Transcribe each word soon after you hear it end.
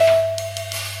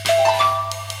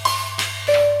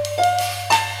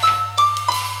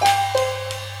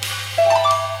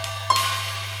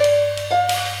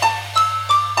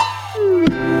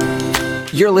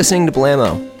You're listening to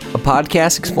Blammo, a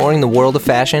podcast exploring the world of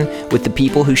fashion with the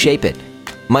people who shape it.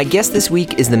 My guest this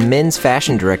week is the men's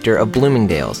fashion director of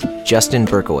Bloomingdale's, Justin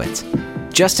Berkowitz.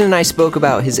 Justin and I spoke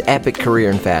about his epic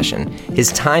career in fashion,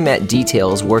 his time at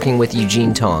Details working with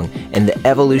Eugene Tong, and the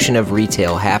evolution of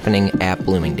retail happening at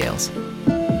Bloomingdale's.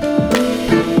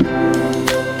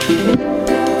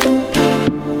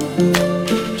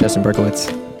 Justin Berkowitz,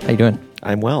 how you doing?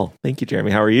 I'm well. Thank you, Jeremy.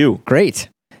 How are you? Great.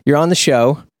 You're on the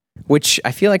show, which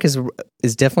I feel like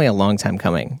is definitely a long time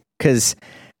coming, because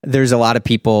there's a lot of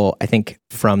people, I think,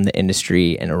 from the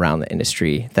industry and around the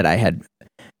industry that I had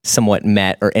somewhat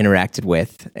met or interacted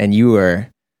with, and you were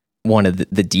one of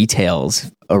the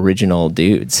Details original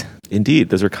dudes. Indeed.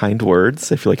 Those are kind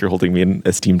words. I feel like you're holding me in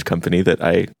esteemed company that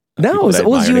I No, it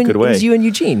was you and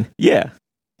Eugene. Yeah.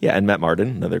 Yeah, and Matt Martin,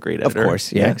 another great editor. Of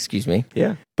course, yeah. Excuse me.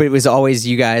 Yeah. But it was always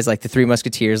you guys, like the Three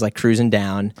Musketeers, like cruising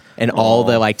down, and all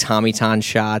the like Tommy Ton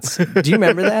shots. Do you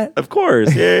remember that? Of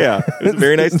course, yeah. It was a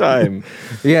very nice time.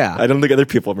 Yeah. I don't think other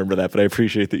people remember that, but I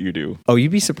appreciate that you do. Oh,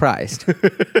 you'd be surprised.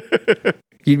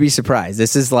 You'd be surprised.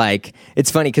 This is like,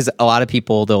 it's funny because a lot of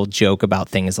people, they'll joke about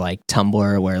things like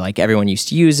Tumblr, where like everyone used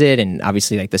to use it, and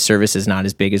obviously like the service is not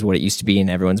as big as what it used to be, and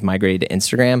everyone's migrated to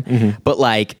Instagram. Mm-hmm. But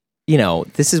like, you know,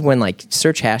 this is when like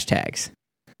search hashtags.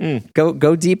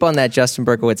 Go deep on that Justin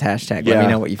Berkowitz hashtag. Yeah, Let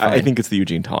me know what you find. I think it's the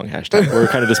Eugene Tong hashtag. We're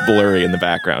kind of just blurry in the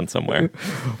background somewhere.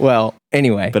 Well,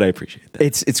 anyway. But I appreciate that.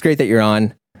 It's great that you're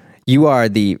on. You are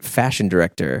the fashion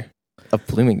director of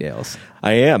Bloomingdale's.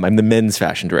 I am. I'm the men's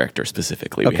fashion director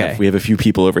specifically. Okay. We have a few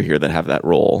people over here that have that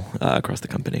role across the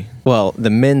company. Well, the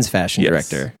men's fashion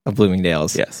director of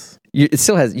Bloomingdale's. Yes. You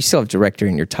still have director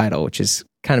in your title, which is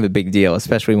kind of a big deal,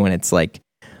 especially when it's like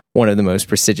one of the most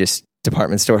prestigious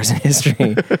department stores in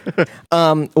history.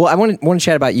 Well, I want to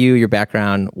chat about you, your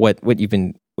background, what you've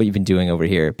been doing over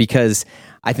here, because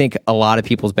I think a lot of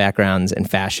people's backgrounds in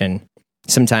fashion,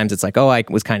 sometimes it's like, oh, I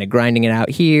was kind of grinding it out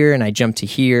here and I jumped to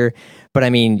here. But I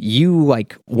mean, you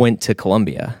like went to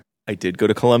Columbia. I did go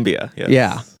to Columbia. Yes.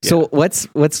 Yeah. So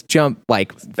let's jump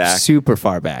like back. Super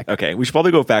far back. Okay. We should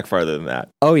probably go back farther than that.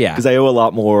 Oh yeah. Because I owe a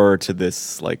lot more to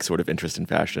this like sort of interest in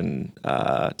fashion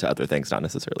to other things, not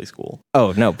necessarily school.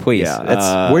 Oh no, please.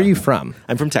 Yeah. Where are you from?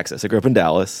 I'm from Texas. I grew up in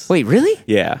Dallas. Wait, really?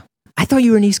 Yeah. I thought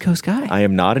you were an East Coast guy. I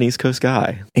am not an East Coast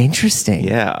guy. Interesting.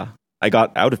 Yeah. I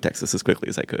got out of Texas as quickly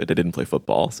as I could. I didn't play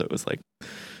football, so it was like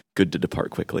good to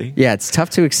depart quickly. Yeah, it's tough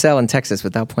to excel in Texas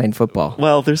without playing football.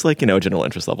 Well, there's like, a general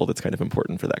interest level that's kind of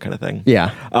important for that kind of thing.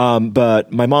 Yeah.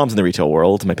 But my mom's in the retail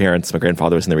world. My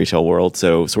grandfather was in the retail world.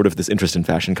 So sort of this interest in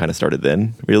fashion kind of started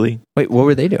then, really. Wait, what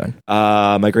were they doing?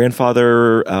 My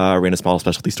grandfather ran a small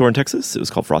specialty store in Texas. It was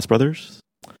called Frost Brothers.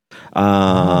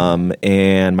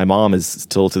 And my mom is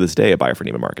still to this day a buyer for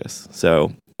Neiman Marcus.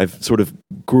 So I've sort of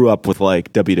grew up with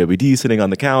like WWD sitting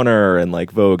on the counter and like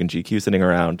Vogue and GQ sitting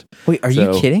around. Wait, are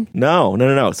you kidding?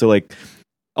 No. So like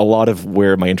a lot of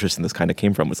where my interest in this kind of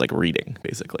came from was like reading,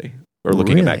 basically, or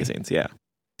looking at magazines. Yeah.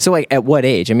 So like at what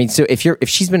age? I mean, so if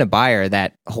she's been a buyer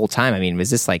that whole time, I mean,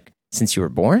 was this like since you were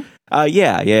born?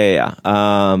 Yeah.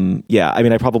 I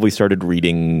mean, I probably started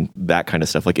reading that kind of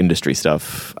stuff, like industry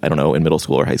stuff, I don't know, in middle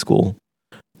school or high school,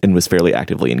 and was fairly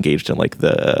actively engaged in like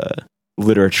the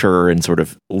literature and sort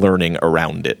of learning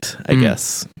around it, I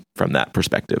guess, from that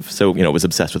perspective. So, was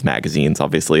obsessed with magazines,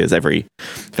 obviously, as every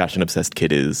fashion-obsessed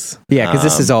kid is. Yeah, because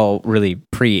this is all really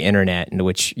pre-internet, in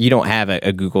which you don't have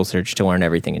a Google search to learn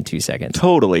everything in 2 seconds.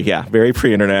 Totally, yeah. Very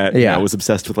pre-internet. Yeah. I was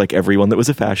obsessed with like everyone that was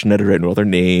a fashion editor. I knew all their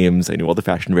names. I knew all the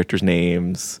fashion directors'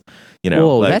 names.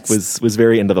 Whoa, was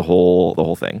very into the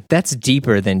whole thing. That's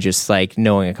deeper than just like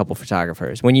knowing a couple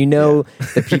photographers. When you know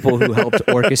the people who helped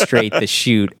orchestrate the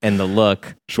shoot and the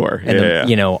look, sure,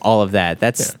 and all of that.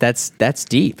 That's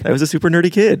deep. I was a super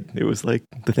nerdy kid. It was like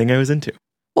the thing I was into.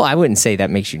 Well, I wouldn't say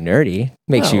that makes you nerdy.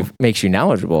 Makes you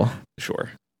knowledgeable. Sure.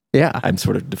 Yeah, I'm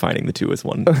sort of defining the two as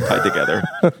one tied together.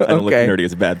 I don't look at nerdy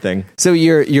as a bad thing. So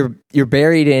you're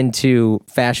buried into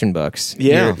fashion books.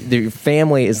 Yeah, your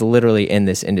family is literally in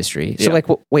this industry. So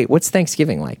wait, what's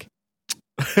Thanksgiving like?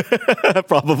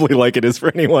 Probably like it is for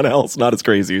anyone else. Not as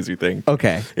crazy as you think.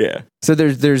 Okay. Yeah. So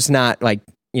there's not like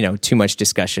too much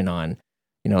discussion on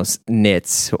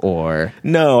knits or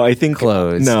I think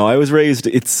clothes. No, I was raised.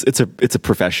 It's a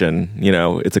profession.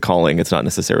 It's a calling. It's not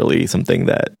necessarily something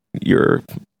that you're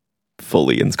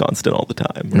fully ensconced in all the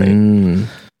time, right?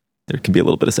 There can be a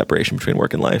little bit of separation between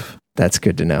work and life. That's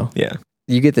good to know. Yeah.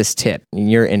 You get this tip and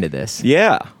you're into this.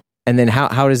 Yeah. And then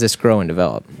how does this grow and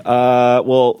develop?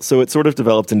 So it sort of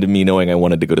developed into me knowing I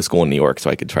wanted to go to school in New York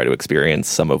so I could try to experience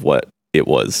some of what it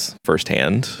was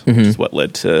firsthand, which is what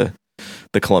led to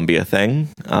the Columbia thing.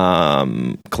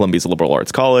 Columbia's a liberal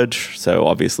arts college, so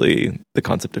obviously the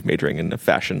concept of majoring in a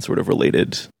fashion sort of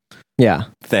related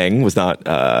thing was not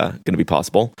going to be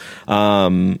possible.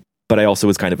 But I also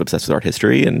was kind of obsessed with art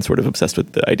history and sort of obsessed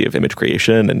with the idea of image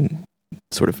creation and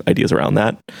sort of ideas around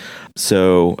that.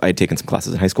 So I had taken some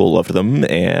classes in high school, loved them,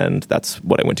 and that's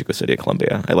what I went to go study at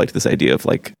Columbia. I liked this idea of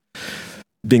like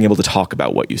being able to talk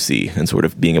about what you see and sort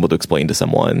of being able to explain to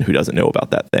someone who doesn't know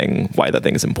about that thing why that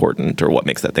thing is important, or what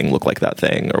makes that thing look like that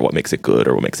thing, or what makes it good,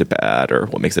 or what makes it bad, or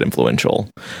what makes it influential.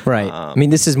 Right. I mean,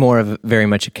 this is more of very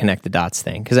much a connect the dots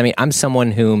thing. Because I mean, I'm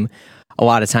someone whom a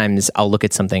lot of times I'll look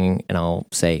at something and I'll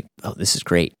say, oh, this is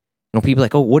great. And people are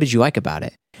like, oh, what did you like about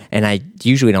it? And I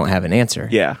usually don't have an answer.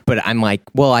 Yeah. But I'm like,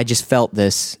 well, I just felt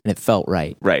this and it felt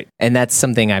right. Right. And that's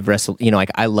something I've wrestled, like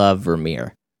I love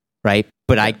Vermeer, right?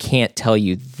 But I can't tell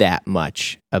you that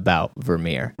much about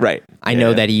Vermeer. Right. I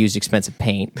know that he used expensive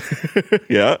paint.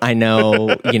 Yeah. I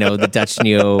know, the Dutch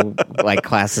neo like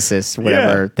classicist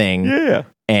whatever thing. Yeah.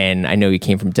 And I know he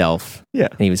came from Delft. Yeah.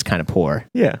 And he was kind of poor.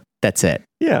 Yeah. That's it.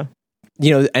 Yeah.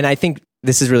 And I think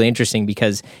this is really interesting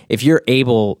because if you're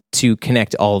able to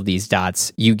connect all of these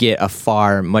dots, you get a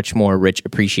far much more rich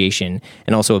appreciation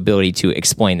and also ability to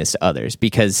explain this to others.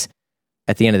 Because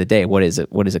at the end of the day, what is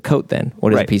a coat then?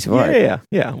 What is a piece of art?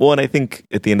 Yeah. Well, and I think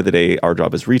at the end of the day, our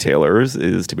job as retailers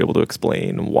is to be able to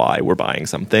explain why we're buying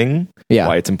something,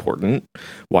 why it's important,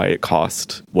 why it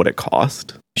cost what it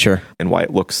cost, sure, and why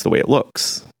it looks the way it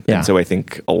looks. Yeah. And so I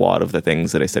think a lot of the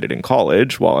things that I studied in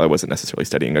college, while I wasn't necessarily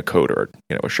studying a coat or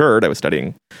a shirt, I was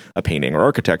studying a painting or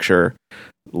architecture,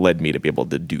 led me to be able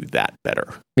to do that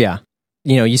better. Yeah.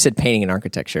 You said painting and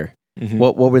architecture. Mm-hmm.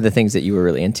 What were the things that you were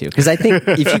really into? Because I think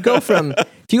if you go from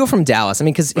Dallas, I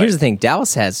mean, because here's the thing,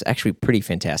 Dallas has actually pretty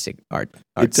fantastic art.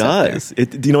 It does.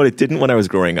 Do you know what it didn't when I was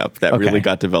growing up? That really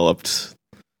got developed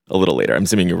a little later. I'm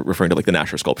assuming you're referring to like the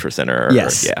Nasher Sculpture Center.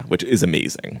 Yes. Which is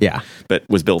amazing. Yeah. But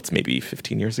was built maybe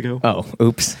 15 years ago. Oh,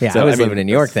 oops. Yeah, so, I was living in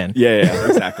New York then. Yeah,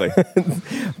 exactly.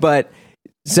 But,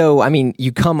 so, I mean,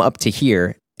 you come up to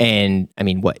here and, I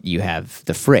mean, what? You have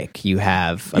the Frick. You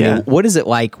have, I mean, what is it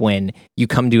like when you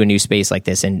come to a new space like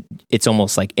this and it's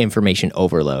almost like information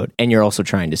overload and you're also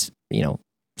trying to,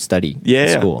 study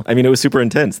school? I mean, it was super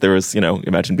intense. There was,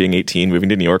 imagine being 18, moving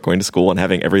to New York, going to school and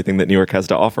having everything that New York has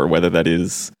to offer, whether that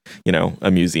is, a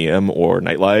museum or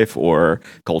nightlife or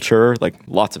culture, like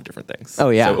lots of different things. Oh,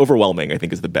 yeah. So overwhelming, I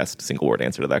think, is the best single word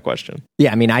answer to that question.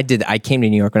 Yeah. I mean, I came to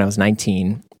New York when I was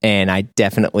 19 and I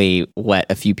definitely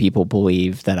let a few people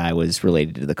believe that I was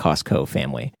related to the Costco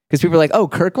family. Because people are like, oh,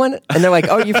 Kirkland? And they're like,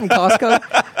 oh, you from Costco?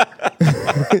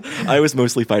 I was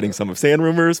mostly fighting some of Sand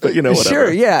rumors, but whatever.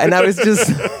 Sure, yeah. And I was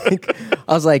just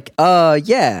like,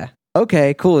 yeah,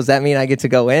 okay, cool. Does that mean I get to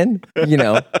go in?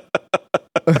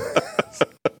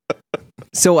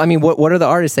 So, I mean, what are the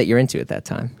artists that you're into at that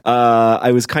time?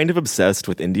 I was kind of obsessed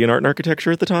with Indian art and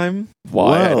architecture at the time.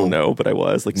 Why? I don't know, but I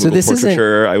was. Like, Mughal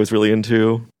portraiture, I was really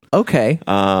into. Okay.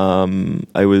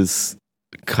 I was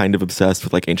kind of obsessed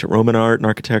with like ancient Roman art and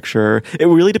architecture. It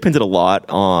really depended a lot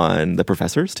on the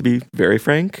professors, to be very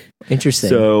frank. Interesting.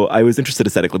 So I was interested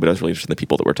aesthetically, but I was really interested in the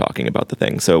people that were talking about the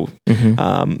thing. So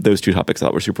those two topics I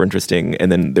thought were super interesting. And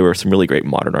then there were some really great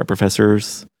modern art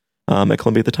professors at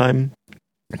Columbia at the time.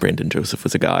 Brandon Joseph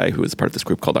was a guy who was part of this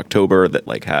group called October that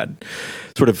like had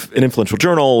sort of an influential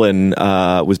journal and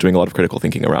was doing a lot of critical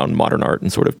thinking around modern art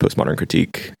and sort of postmodern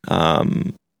critique.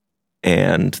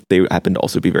 And they happened to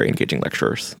also be very engaging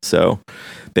lecturers. So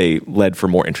they led for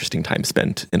more interesting time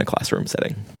spent in a classroom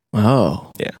setting.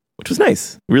 Oh. Yeah, which was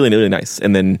nice. Really, really nice.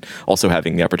 And then also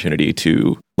having the opportunity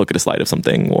to look at a slide of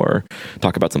something or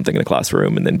talk about something in a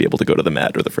classroom and then be able to go to the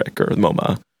Met or the Frick or the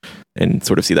MoMA and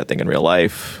sort of see that thing in real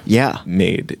life. Yeah.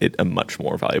 Made it a much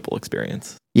more valuable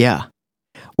experience. Yeah.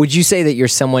 Would you say that you're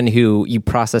someone who you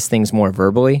process things more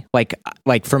verbally? Like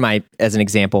as an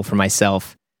example for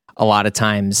myself, a lot of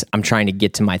times I'm trying to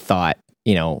get to my thought,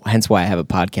 hence why I have a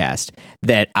podcast,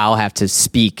 that I'll have to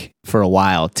speak for a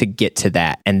while to get to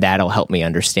that. And that'll help me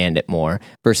understand it more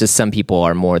versus some people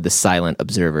are more the silent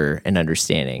observer and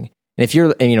understanding. And if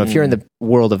you're in the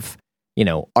world of,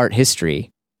 art history,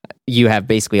 you have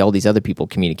basically all these other people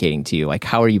communicating to you. Like,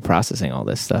 how are you processing all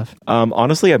this stuff?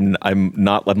 Honestly, I'm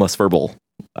less verbal.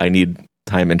 I need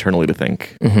time internally to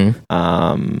think. Mm-hmm.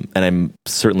 And I'm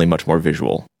certainly much more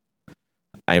visual.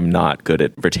 I'm not good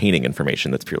at retaining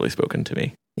information that's purely spoken to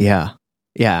me. Yeah.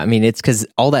 Yeah. I mean, it's because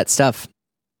all that stuff,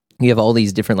 you have all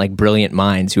these different like brilliant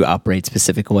minds who operate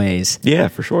specific ways. Yeah,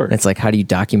 for sure. And it's like, how do you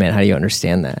document? How do you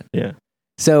understand that? Yeah.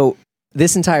 So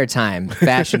this entire time,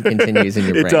 fashion continues in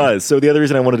your brain. It does. So the other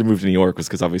reason I wanted to move to New York was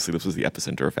because obviously this was the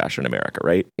epicenter of fashion in America,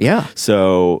 right? Yeah.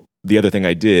 So the other thing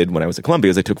I did when I was at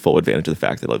Columbia is I took full advantage of the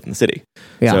fact that I lived in the city.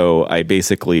 Yeah. So I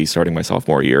basically, starting my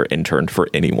sophomore year, interned for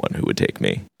anyone who would take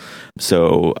me.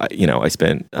 So, I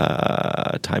spent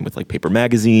time with like Paper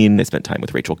Magazine. I spent time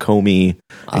with Rachel Comey.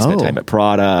 I spent time at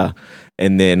Prada.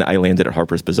 And then I landed at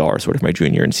Harper's Bazaar sort of my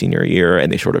junior and senior year,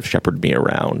 and they sort of shepherded me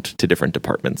around to different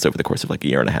departments over the course of like a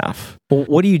year and a half. Well,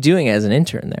 what are you doing as an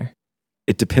intern there?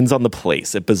 It depends on the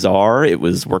place. At Bazaar, it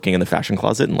was working in the fashion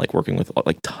closet and like working with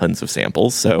like tons of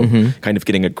samples. So kind of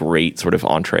getting a great sort of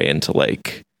entree into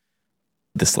like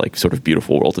this like sort of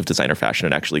beautiful world of designer fashion,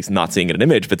 and actually not seeing it in an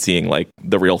image, but seeing like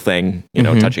the real thing,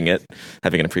 touching it,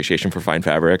 having an appreciation for fine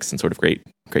fabrics and sort of great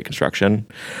construction.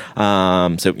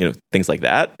 So, things like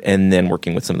that. And then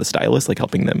working with some of the stylists, like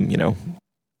helping them,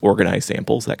 organize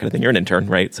samples, that kind of thing. You're an intern,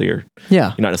 right? So you're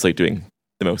not necessarily doing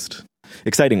the most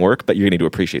exciting work, but you're going to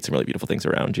appreciate some really beautiful things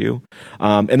around you.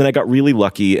 And then I got really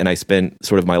lucky, and I spent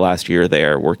sort of my last year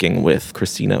there working with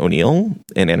Christina O'Neill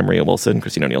and Anna Maria Wilson.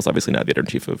 Christina O'Neill's obviously now the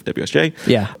editor-in-chief of WSJ.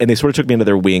 Yeah. And they sort of took me under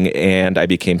their wing, and I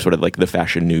became sort of like the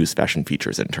fashion news, fashion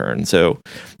features intern. So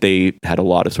they had a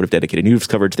lot of sort of dedicated news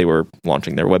coverage. They were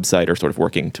launching their website or sort of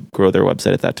working to grow their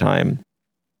website at that time.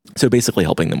 So basically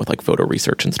helping them with like photo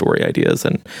research and story ideas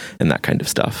and that kind of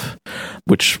stuff,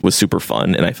 which was super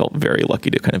fun. And I felt very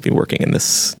lucky to kind of be working in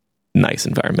this nice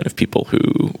environment of people who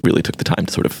really took the time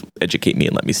to sort of educate me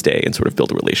and let me stay and sort of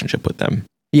build a relationship with them.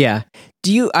 Yeah.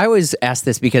 I always ask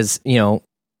this because, a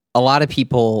lot of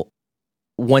people,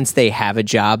 once they have a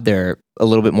job, they're a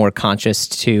little bit more conscious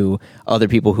to other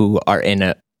people who are in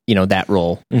that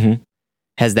role. Mm-hmm.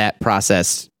 Has that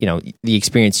process, the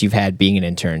experience you've had being an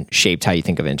intern shaped how you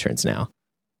think of interns now?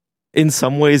 In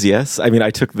some ways, yes. I mean, I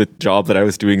took the job that I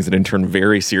was doing as an intern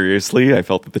very seriously. I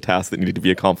felt that the task that needed to be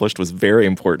accomplished was very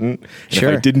important. And if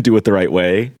I didn't do it the right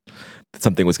way,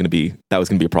 something was going to be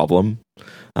a problem.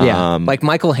 Yeah. Like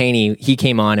Michael Haney, he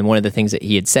came on, and one of the things that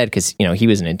he had said, because, he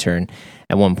was an intern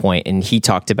at one point, and he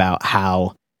talked about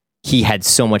how he had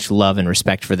so much love and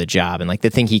respect for the job. And like the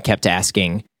thing he kept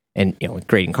asking, and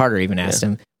Graydon Carter even asked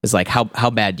him, was like, how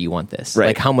bad do you want this? Right.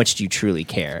 Like, how much do you truly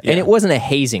care? Yeah. And it wasn't a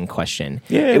hazing question.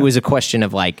 Yeah. It was a question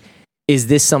of like, is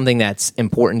this something that's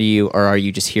important to you, or are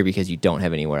you just here because you don't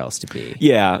have anywhere else to be?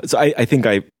 Yeah. So I think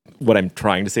what I'm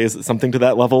trying to say is something to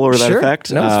that level or that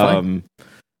effect. No, it's fine.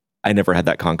 I never had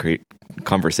that concrete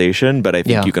conversation, but I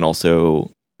think you can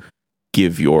also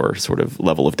give your sort of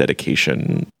level of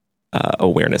dedication,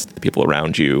 awareness to the people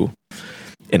around you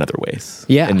in other ways,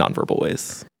 in nonverbal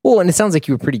ways. Well, and it sounds like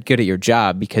you were pretty good at your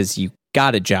job because you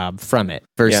got a job from it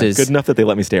versus... good enough that they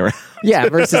let me stay around.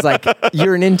 Versus like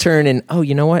you're an intern and,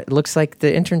 you know what? It looks like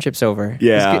the internship's over.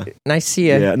 Yeah. Nice to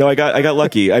see you. Yeah. No, I got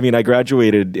lucky. I mean, I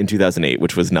graduated in 2008,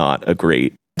 which was not a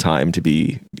great time to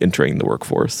be entering the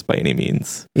workforce by any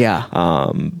means. Yeah.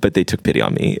 But they took pity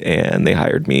on me and they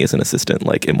hired me as an assistant,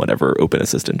 like in whatever open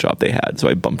assistant job they had. So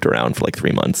I bumped around for like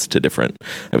 3 months to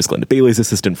I was Glenda Bailey's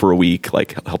assistant for a week,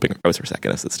 like helping, I was her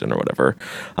second assistant or whatever.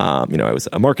 I was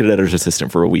a market editor's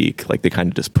assistant for a week. Like they kind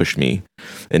of just pushed me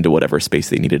into whatever space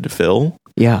they needed to fill.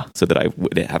 Yeah. So that I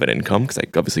would have an income, because I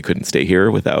obviously couldn't stay here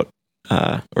without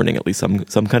earning at least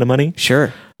some kind of money.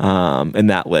 Sure. And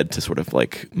that led to sort of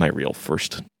like my real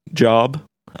first job,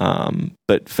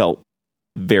 but felt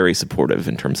very supportive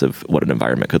in terms of what an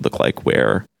environment could look like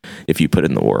where if you put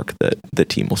in the work that the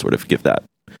team will sort of give that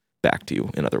back to you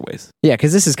in other ways. Yeah,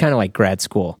 because this is kind of like grad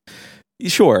school.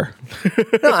 Sure.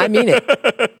 No, I mean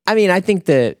it. I mean, I think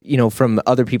that, from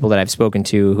other people that I've spoken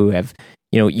to who have,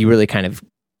 you really kind of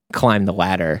climbed the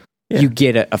ladder, you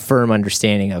get a firm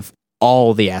understanding of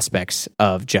all the aspects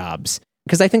of jobs.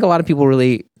 Because I think a lot of people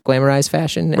really glamorize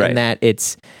fashion and that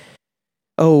it's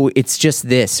just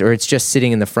this, or it's just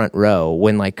sitting in the front row,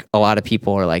 when like a lot of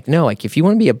people are like, no, like if you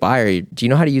want to be a buyer, do you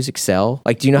know how to use Excel?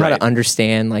 Like, do you know how to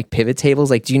understand like pivot tables?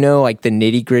 Like, do you know like the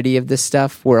nitty gritty of this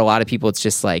stuff? Where a lot of people, it's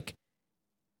just like,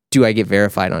 do I get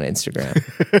verified on Instagram?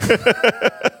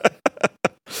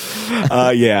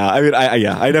 I mean,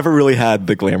 I never really had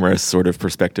the glamorous sort of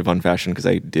perspective on fashion, because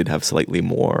I did have slightly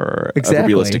more of a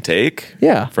realistic take.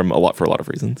 Yeah. For a lot of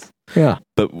reasons. Yeah.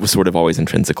 But was sort of always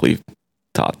intrinsically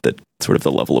taught that sort of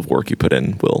the level of work you put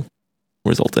in will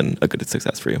result in a good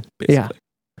success for you, basically. Yeah.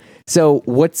 So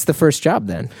what's the first job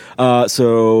then?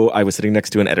 So I was sitting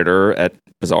next to an editor at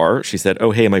Bazaar. She said,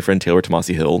 oh, hey, my friend Taylor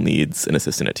Tomasi Hill needs an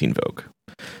assistant at Teen Vogue.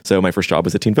 So my first job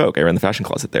was at Teen Vogue. I ran the fashion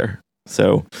closet there.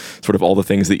 So sort of all the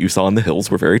things that you saw in the Hills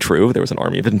were very true. There was an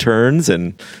army of interns,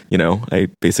 and, I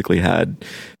basically had,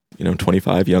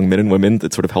 25 young men and women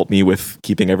that sort of helped me with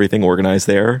keeping everything organized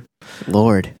there.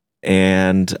 Lord.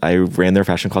 And I ran their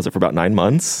fashion closet for about 9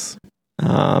 months.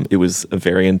 It was a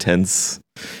very intense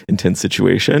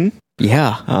situation.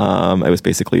 Yeah. I was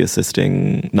basically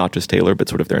assisting not just Taylor, but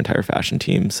sort of their entire fashion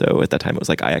team. So at that time, it was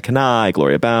like Aya Kanai,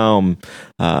 Gloria Baum,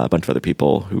 a bunch of other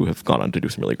people who have gone on to do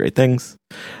some really great things.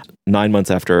 9 months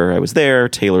after I was there,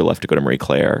 Taylor left to go to Marie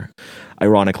Claire.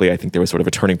 Ironically, I think there was sort of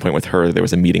a turning point with her. There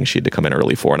was a meeting she had to come in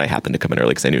early for, and I happened to come in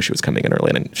early because I knew she was coming in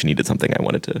early and she needed something. I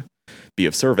wanted to be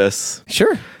of service.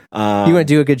 Sure. You want to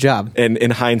do a good job. And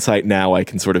in hindsight now, I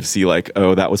can sort of see like,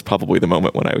 oh, that was probably the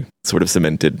moment when I sort of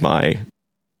cemented my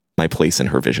place in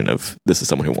her vision of this is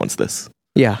someone who wants this.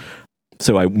 Yeah.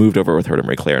 So I moved over with her to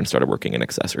Marie Claire and started working in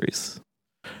accessories.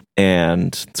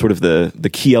 And sort of the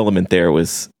key element there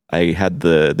was I had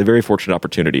the very fortunate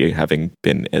opportunity, having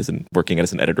been working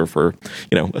as an editor for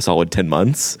a solid 10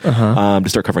 months, to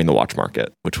start covering the watch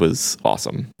market, which was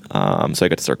awesome. So I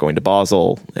got to start going to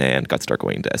Basel and got to start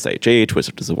going to SIHH, which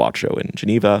is a watch show in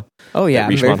Geneva. Oh yeah,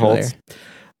 I'm very familiar.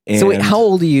 So wait, how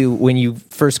old are you when you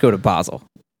first go to Basel?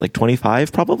 Like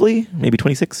 25, probably, maybe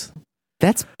 26.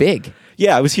 That's big.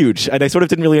 Yeah, it was huge, and I sort of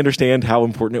didn't really understand how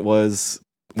important it was.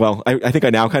 Well, I think I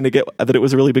now kind of get that it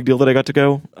was a really big deal that I got to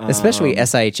go. Especially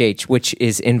SIHH, which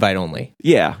is invite only.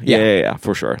 Yeah,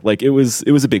 for sure. Like it was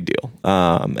a big deal.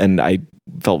 And I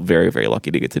felt very, very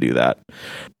lucky to get to do that.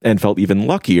 And felt even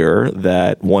luckier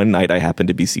that one night I happened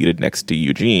to be seated next to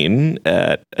Eugene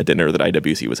at a dinner that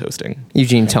IWC was hosting.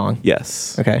 Eugene Tong.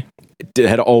 Yes. Okay.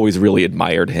 Had always really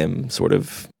admired him sort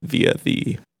of via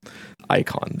the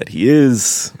icon that he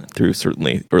is, through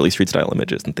certainly early street style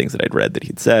images and things that I'd read that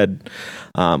he'd said.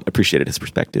 Appreciated his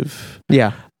perspective.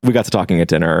 Yeah. We got to talking at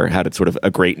dinner, had sort of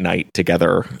a great night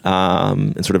together,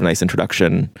 and sort of a nice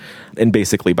introduction. And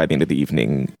basically by the end of the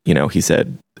evening, he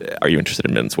said, "Are you interested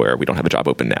in menswear? We don't have a job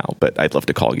open now, but I'd love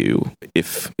to call you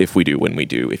if we do, when we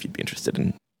do, if you'd be interested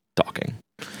in talking."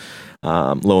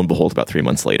 Lo and behold, about 3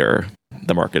 months later,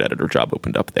 the market editor job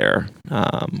opened up there,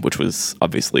 which was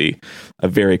obviously a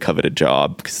very coveted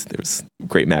job because there was a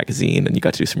great magazine and you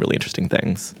got to do some really interesting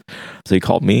things. So he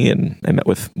called me and I met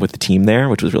with the team there,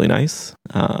 which was really nice,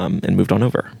 and moved on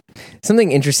over.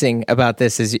 Something interesting about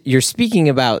this is you're speaking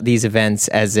about these events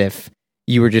as if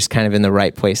you were just kind of in the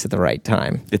right place at the right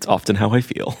time. It's often how I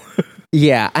feel.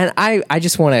 Yeah, and I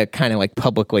just want to kind of like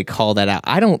publicly call that out.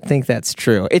 I don't think that's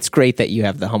true. It's great that you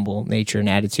have the humble nature and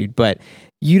attitude, but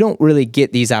you don't really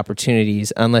get these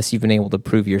opportunities unless you've been able to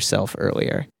prove yourself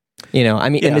earlier.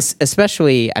 And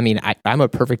especially, I'm a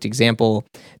perfect example.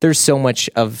 There's so much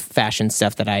of fashion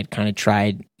stuff that I'd kind of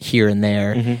tried here and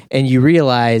there, and you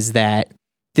realize that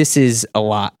this is a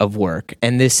lot of work,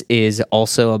 and this is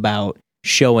also about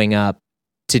showing up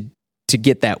to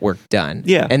get that work done.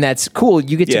 Yeah. And that's cool.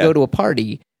 You get to go to a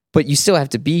party, but you still have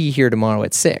to be here tomorrow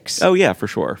at 6. Oh yeah, for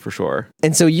sure.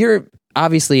 And so you're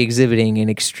obviously exhibiting an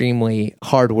extremely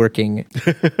hardworking,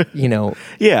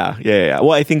 Yeah.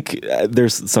 Well, I think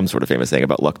there's some sort of famous saying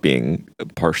about luck being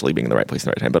partially being in the right place in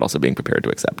the right time, but also being prepared to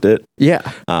accept it. Yeah.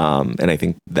 And I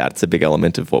think that's a big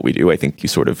element of what we do. I think you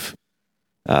sort of,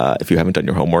 if you haven't done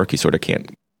your homework, you sort of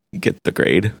can't get the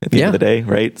grade at the end of the day,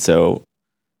 right? So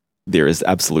there is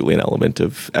absolutely an element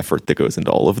of effort that goes into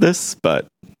all of this, but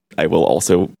I will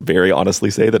also very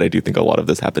honestly say that I do think a lot of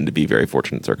this happened to be very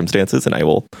fortunate circumstances, and I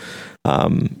will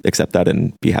accept that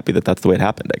and be happy that that's the way it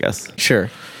happened, I guess. Sure.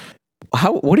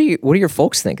 What do your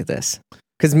folks think of this?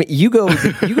 Because you go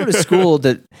to school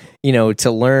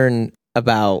to learn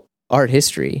about art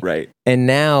history, right? And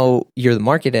now you're the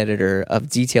market editor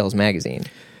of Details magazine.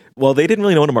 Well, they didn't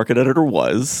really know what a market editor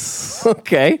was.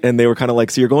 Okay. And they were kind of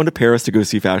like, so you're going to Paris to go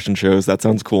see fashion shows. That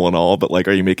sounds cool and all, but like,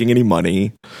 are you making any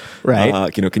money?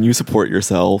 Right. Can you support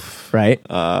yourself? Right.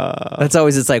 That's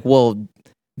always, it's like, well,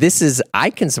 I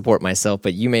can support myself,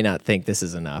 but you may not think this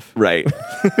is enough. Right.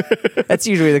 That's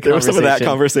usually the conversation. There was some of that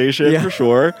conversation for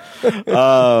sure.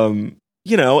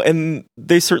 And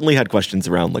they certainly had questions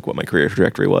around like what my career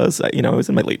trajectory was. I was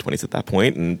in my late 20s at that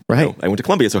point, and right. I went to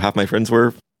Columbia, so half my friends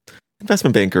were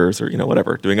investment bankers or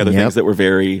whatever, doing other things that were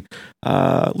very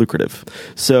lucrative.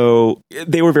 So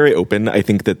they were very open. I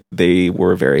think that they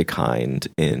were very kind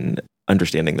in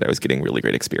understanding that I was getting really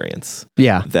great experience.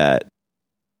 Yeah, that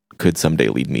could someday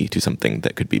lead me to something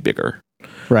that could be bigger,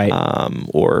 right?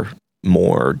 Or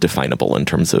more definable in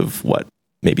terms of what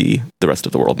maybe the rest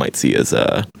of the world might see as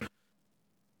a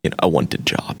wanted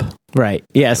job. Right.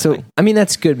 Yeah. So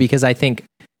that's good, because I think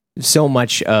so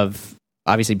much of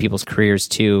obviously people's careers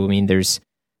too. There's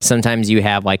sometimes you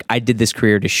have like, I did this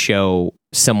career to show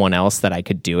someone else that I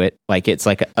could do it. Like it's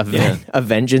like a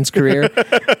vengeance career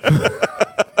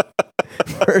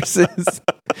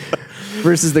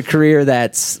versus the career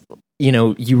that's,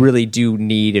 you really do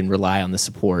need and rely on the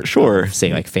support. Sure. Of,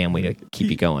 say like family to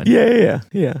keep you going. Yeah.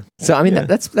 So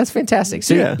that's fantastic.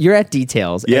 So you're at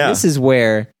Details. And this is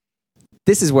where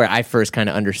this is where I first kind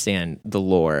of understand the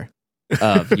lore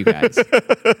of you guys.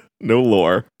 No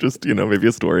lore, just, maybe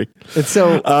a story. And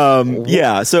so,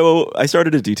 so I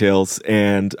started at Details,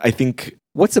 and I think...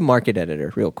 What's a market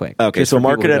editor, real quick? Okay, so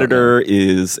market editor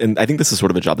is, and I think this is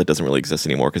sort of a job that doesn't really exist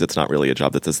anymore because it's not really a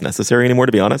job that's as necessary anymore,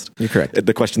 to be honest. You're correct.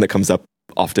 The question that comes up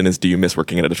often is, do you miss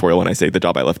working in editorial? And I say the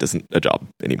job I left isn't a job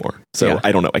anymore. So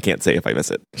I don't know. I can't say if I miss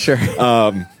it. Sure.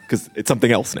 Because it's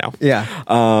something else now. Yeah.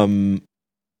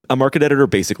 A market editor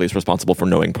basically is responsible for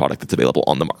knowing product that's available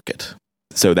on the market.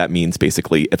 So that means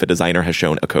basically if a designer has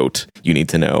shown a coat, you need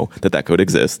to know that coat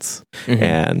exists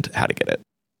and how to get it.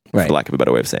 Right. For lack of a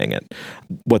better way of saying it.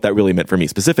 What that really meant for me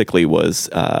specifically was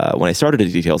when I started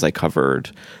at Details, I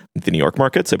covered the New York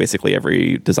market. So basically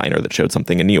every designer that showed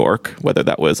something in New York, whether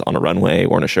that was on a runway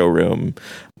or in a showroom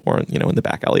or in the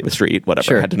back alley of a street,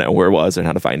 whatever, I had to know where it was and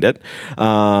how to find it.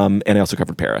 And I also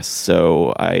covered Paris.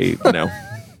 So I,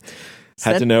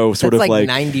 had to know sort of like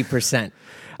 90%.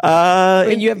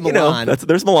 And you have Milan.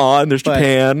 There's Milan, there's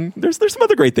Japan, there's some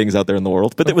other great things out there in the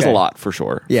world, but it was a lot for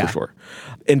sure. Yeah. For sure.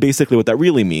 And basically what that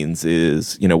really means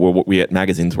is, we at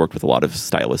magazines worked with a lot of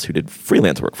stylists who did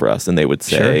freelance work for us, and they would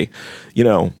say,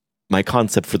 my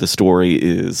concept for the story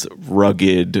is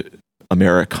rugged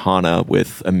Americana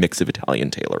with a mix of Italian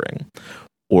tailoring.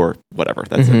 Or whatever.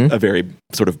 That's a very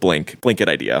sort of blanket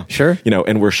idea. Sure.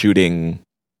 And we're shooting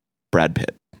Brad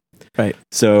Pitt. Right.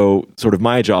 So sort of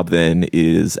my job then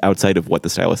is, outside of what the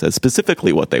stylist says,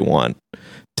 specifically what they want,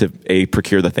 to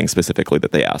procure the thing specifically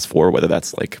that they ask for, whether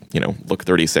that's like, look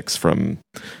 36 from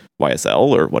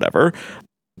YSL or whatever,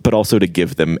 but also to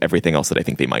give them everything else that I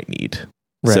think they might need.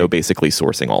 Right. So basically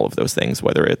sourcing all of those things,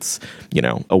 whether it's,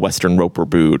 a Western roper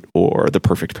boot or the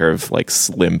perfect pair of like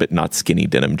slim but not skinny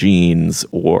denim jeans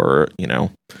or,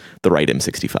 the right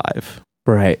M65.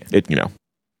 Right.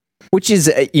 Which is,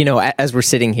 as we're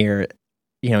sitting here,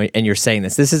 and you're saying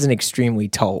this is an extremely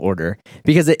tall order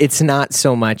because it's not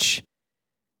so much.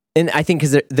 And I think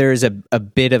because there's a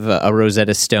bit of a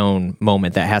Rosetta Stone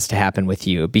moment that has to happen with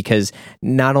you, because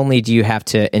not only do you have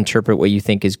to interpret what you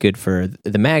think is good for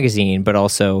the magazine, but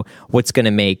also what's going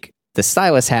to make the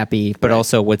stylist happy, but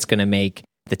also what's going to make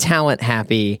the talent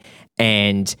happy.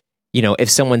 And, if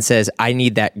someone says, I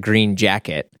need that green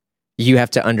jacket, you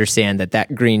have to understand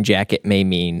that green jacket may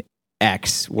mean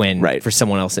X when for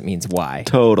someone else it means Y.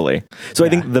 Totally. So I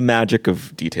think the magic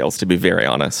of Details, to be very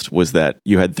honest, was that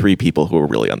you had three people who were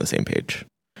really on the same page.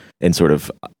 And sort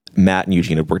of Matt and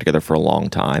Eugene had worked together for a long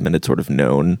time and had sort of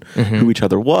known who each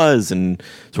other was and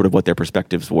sort of what their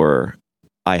perspectives were.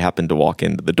 I happened to walk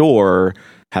into the door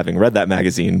having read that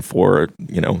magazine for,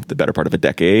 the better part of a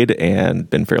decade and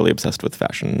been fairly obsessed with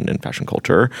fashion and fashion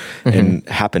culture and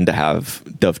happened to have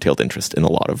dovetailed interest in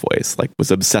a lot of ways. Like was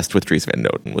obsessed with Dries Van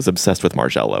Noten, was obsessed with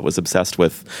Margiela, was obsessed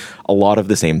with a lot of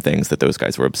the same things that those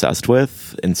guys were obsessed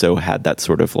with. And so had that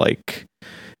sort of like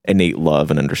innate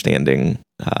love and understanding,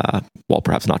 while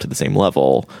perhaps not to the same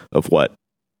level, of what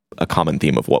a common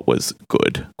theme of what was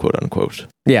good, quote unquote.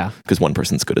 Yeah. Because one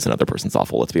person's good is another person's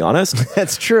awful, let's be honest.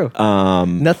 That's true.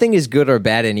 Nothing is good or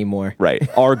bad anymore. Right.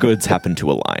 Our goods happen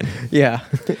to align. Yeah.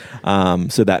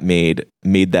 So that made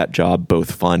that job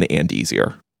both fun and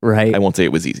easier. Right. I won't say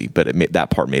it was easy, but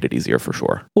that part made it easier for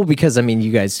sure. Well, because,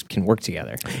 you guys can work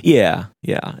together. Yeah.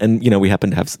 Yeah. And, we happen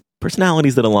to have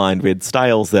personalities that aligned. We had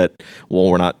styles that,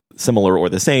 we're not similar or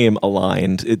the same,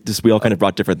 aligned. We all kind of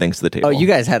brought different things to the table. Oh, you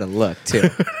guys had a look too.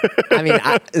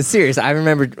 Serious. I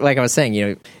remember, like I was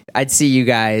saying, I'd see you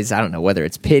guys, I don't know whether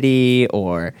it's Pitti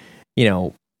or,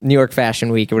 New York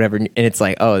Fashion Week or whatever. And it's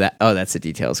like, that's the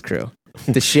Details crew.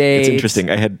 The shades. It's interesting.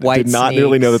 I did not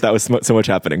really know that was so much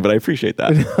happening, but I appreciate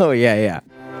that. Oh, yeah.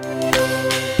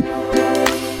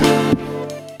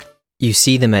 You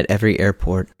see them at every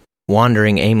airport,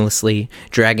 wandering aimlessly,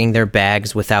 dragging their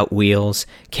bags without wheels,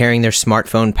 carrying their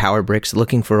smartphone power bricks,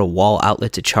 looking for a wall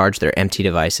outlet to charge their empty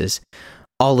devices.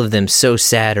 All of them so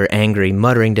sad or angry,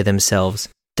 muttering to themselves,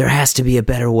 "There has to be a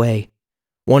better way."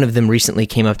 One of them recently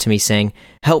came up to me saying,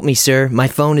 "Help me, sir. My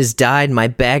phone has died. My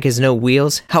bag has no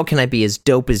wheels. How can I be as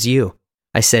dope as you?"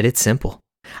 I said, "It's simple."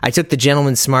 I took the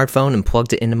gentleman's smartphone and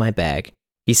plugged it into my bag.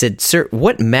 He said, "Sir,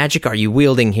 what magic are you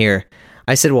wielding here?"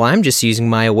 I said, "Well, I'm just using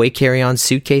my Away carry-on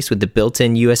suitcase with the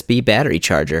built-in USB battery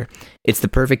charger. It's the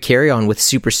perfect carry-on with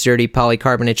super sturdy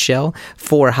polycarbonate shell,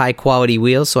 4 high-quality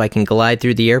wheels so I can glide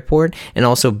through the airport, and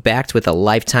also backed with a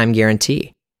lifetime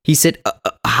guarantee." He said,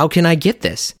 "How can I get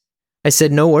this?" I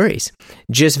said, "No worries.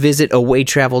 Just visit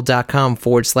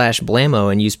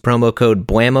awaytravel.com/Blammo and use promo code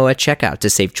Blammo at checkout to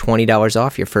save $20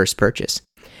 off your first purchase."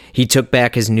 He took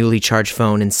back his newly charged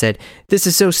phone and said, "This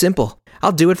is so simple.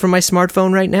 I'll do it from my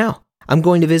smartphone right now. I'm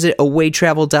going to visit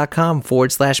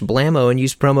awaytravel.com/Blammo and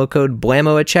use promo code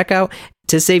Blammo at checkout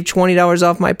to save $20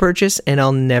 off my purchase, and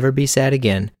I'll never be sad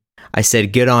again. I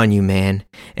said, good on you, man.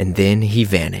 And then he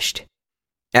vanished.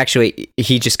 Actually,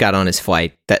 he just got on his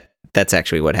flight. That's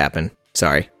actually what happened.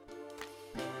 Sorry.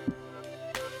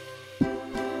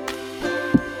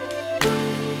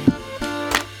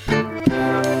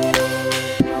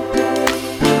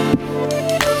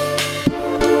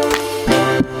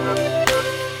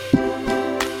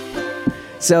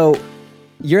 So,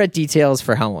 you're at Details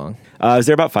for how long? I was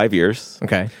there about 5 years.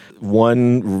 Okay.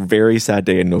 One very sad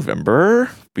day in November,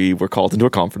 we were called into a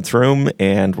conference room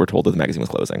and were told that the magazine was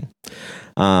closing,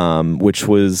 which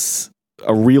was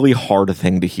a really hard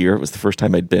thing to hear. It was the first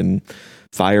time I'd been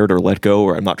fired or let go,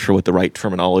 or I'm not sure what the right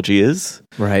terminology is.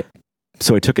 Right.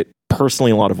 So I took it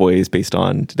personally in a lot of ways based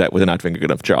on that with not doing a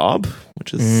good enough job,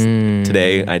 which is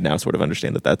today I now sort of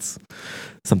understand that that's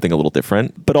something a little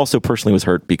different, but also personally was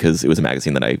hurt because it was a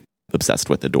magazine that I obsessed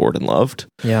with, adored, and loved.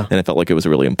 Yeah. And I felt like it was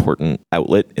a really important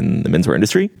outlet in the menswear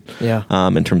industry. Yeah.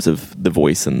 In terms of the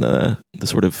voice and the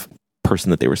sort of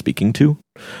person that they were speaking to.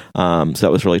 So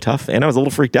that was really tough. And I was a little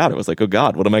freaked out. I was like, oh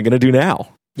God, what am I going to do now?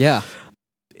 Yeah.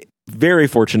 Very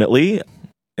fortunately,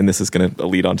 and this is going to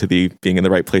lead on to the being in the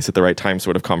right place at the right time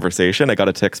sort of conversation. I got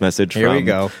a text message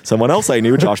from someone else I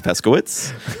knew, Josh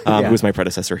Peskowitz, who was my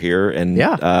predecessor here and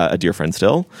a dear friend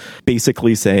still,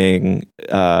 basically saying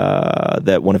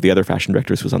that one of the other fashion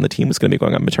directors who was on the team was going to be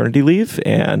going on maternity leave,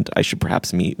 and I should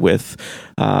perhaps meet with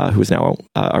who is now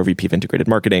our VP of Integrated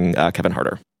Marketing, Kevin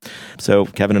Harder. So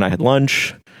Kevin and I had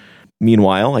lunch.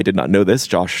 Meanwhile, I did not know this.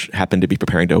 Josh happened to be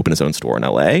preparing to open his own store in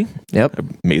LA. Yep.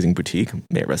 Amazing boutique.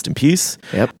 May it rest in peace.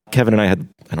 Yep. Kevin and I had,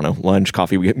 lunch,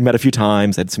 coffee. We met a few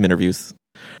times, had some interviews,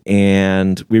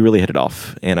 and we really hit it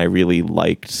off. And I've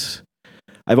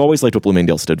always liked what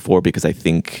Bloomingdale's stood for because I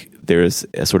think there's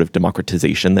a sort of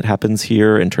democratization that happens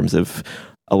here in terms of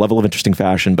a level of interesting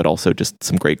fashion, but also just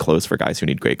some great clothes for guys who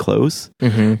need great clothes.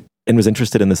 Mm-hmm. And was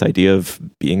interested in this idea of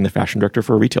being the fashion director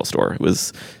for a retail store. It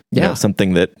was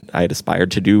something that I had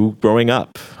aspired to do growing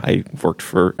up. I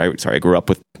grew up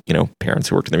with, parents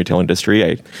who worked in the retail industry.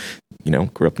 I,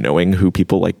 grew up knowing who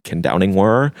people like Ken Downing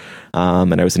were.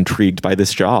 And I was intrigued by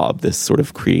this job, this sort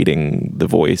of creating the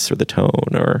voice or the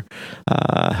tone or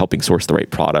helping source the right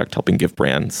product, helping give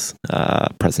brands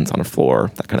presence on a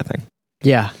floor, that kind of thing.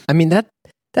 Yeah. I mean,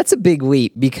 that's a big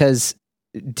leap because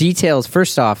Details,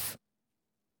 first off,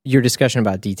 your discussion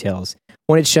about Details,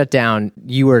 when it shut down,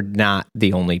 you were not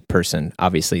the only person,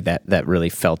 obviously, that really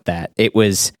felt that. It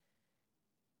was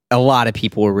a lot of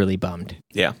people were really bummed.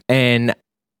 Yeah. And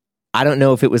I don't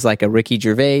know if it was like a Ricky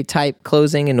Gervais type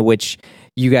closing in which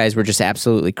you guys were just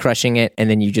absolutely crushing it and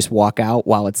then you just walk out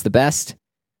while it's the best.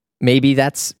 Maybe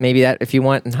that if you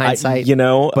want in hindsight.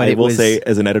 I will say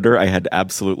as an editor, I had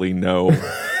absolutely no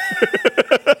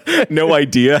no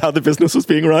idea how the business was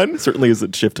being run. Certainly is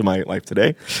a shift to my life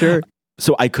today. Sure.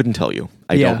 So I couldn't tell you.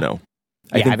 I don't know.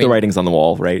 I think the writing's on the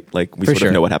wall, right? Like we sort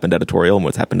of know what happened editorial and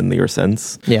what's happened in the year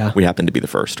since. Yeah. We happened to be the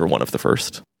first or one of the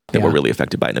first that were really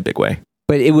affected by it in a big way.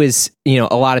 But it was, a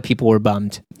lot of people were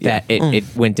bummed that it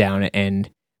went down. And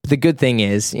the good thing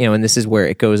is, and this is where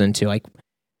it goes into like,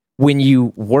 when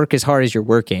you work as hard as you're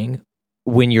working,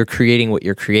 when you're creating what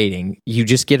you're creating, you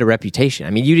just get a reputation.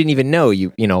 I mean, you didn't even know,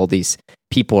 all these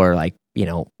people are like,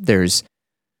 there's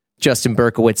Justin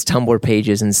Berkowitz Tumblr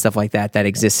pages and stuff like that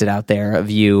existed out there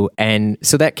of you. And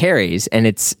so that carries, and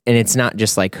it's not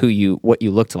just like what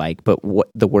you looked like, but what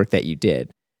the work that you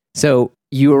did. So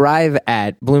you arrive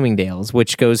at Bloomingdale's,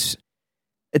 which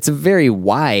it's a very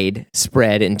wide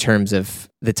spread in terms of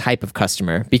the type of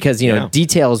customer because,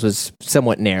 Details was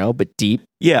somewhat narrow, but deep.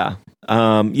 Yeah.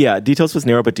 Details was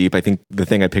narrow, but deep. I think the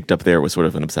thing I picked up there was sort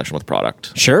of an obsession with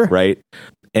product. Sure. Right.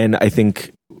 And I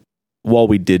think while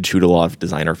we did shoot a lot of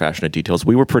designer fashion at Details,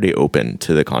 we were pretty open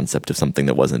to the concept of something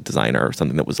that wasn't designer or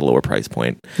something that was a lower price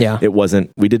point. Yeah.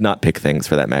 We did not pick things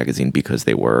for that magazine because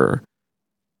they were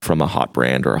from a hot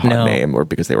brand or a hot name or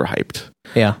because they were hyped.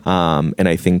 Yeah. And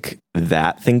I think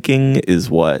that thinking is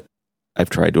what I've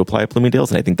tried to apply at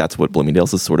Bloomingdale's. And I think that's what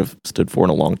Bloomingdale's has sort of stood for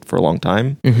for a long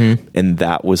time. Mm-hmm. And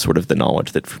that was sort of the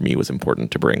knowledge that for me was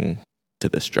important to bring to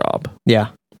this job. Yeah.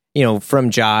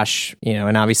 From Josh,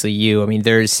 and obviously you, I mean,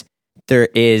 there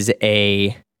is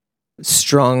a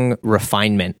strong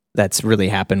refinement that's really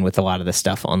happened with a lot of the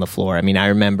stuff on the floor. I mean, I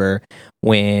remember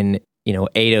when,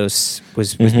 ADOS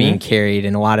was being carried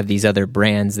and a lot of these other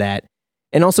brands that,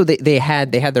 and also they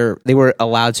were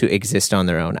allowed to exist on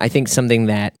their own. I think something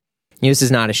that, this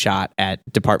is not a shot at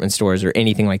department stores or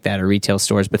anything like that or retail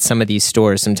stores, but some of these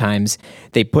stores, sometimes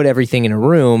they put everything in a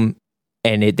room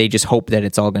and they just hope that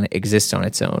it's all going to exist on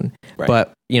its own. Right.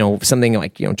 But, something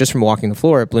like, just from walking the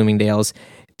floor at Bloomingdale's,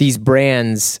 these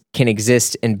brands can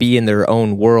exist and be in their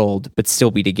own world, but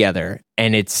still be together.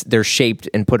 And they're shaped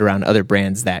and put around other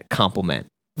brands that complement.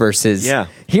 Versus,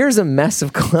 here's a mess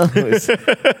of clothes.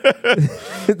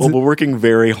 Well, we're working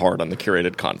very hard on the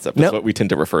curated concept. That's what we tend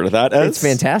to refer to that as. It's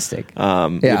fantastic.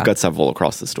 We've got several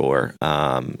across the store.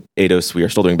 ADOS, we are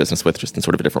still doing business with, just in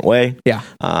sort of a different way. Yeah.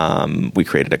 We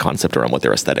created a concept around what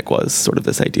their aesthetic was, sort of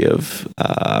this idea of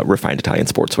refined Italian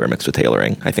sportswear mixed with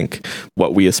tailoring. I think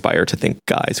what we aspire to think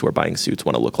guys who are buying suits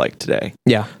want to look like today.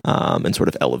 Yeah. And sort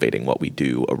of elevating what we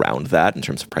do around that in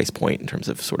terms of price point, in terms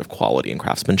of sort of quality and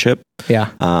craftsmanship.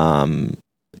 Yeah.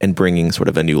 And bringing sort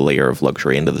of a new layer of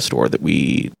luxury into the store that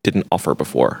we didn't offer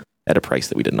before at a price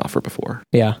that we didn't offer before.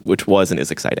 Yeah. Which was and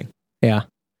is exciting. Yeah.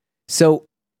 So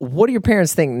what do your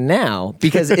parents think now?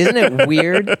 Because isn't it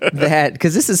weird that,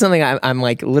 because this is something I'm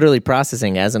like literally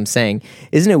processing as I'm saying,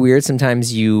 isn't it weird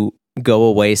sometimes you go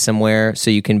away somewhere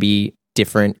so you can be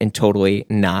different and totally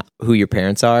not who your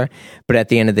parents are, but at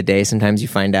the end of the day, sometimes you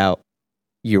find out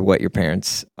you're what your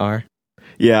parents are?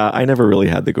 Yeah, I never really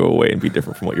had to go away and be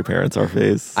different from what your parents are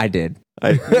phase. I did.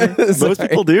 Most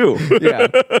people do. Yeah.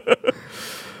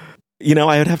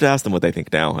 I would have to ask them what they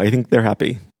think now. I think they're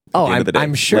happy. Oh,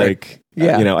 I'm sure. I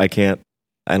don't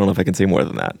know if I can say more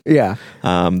than that. Yeah.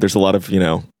 There's a lot of,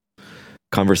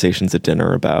 conversations at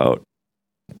dinner about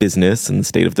business and the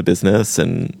state of the business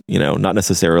and, not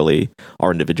necessarily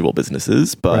our individual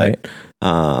businesses, but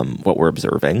what we're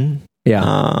observing. Yeah.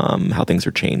 How things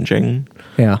are changing.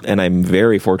 Yeah. And I'm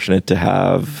very fortunate to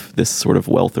have this sort of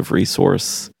wealth of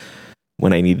resource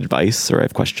when I need advice or I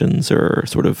have questions or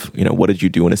sort of, what did you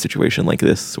do in a situation like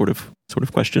this sort of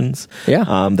questions.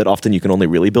 Yeah. That often you can only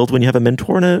really build when you have a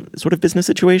mentor in a sort of business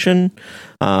situation,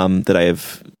 that I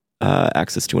have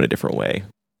access to in a different way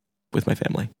with my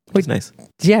family, which is nice.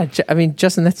 Yeah. I mean,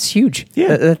 Justin, that's huge.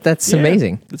 Yeah. That's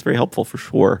amazing. It's very helpful for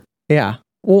sure. Yeah.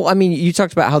 Well, I mean, you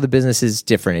talked about how the business is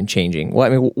different and changing. Well, I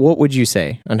mean, what would you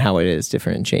say on how it is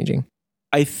different and changing?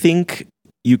 I think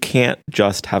you can't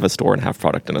just have a store and have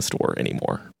product in a store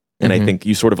anymore. And I think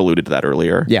you sort of alluded to that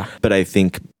earlier. Yeah. But I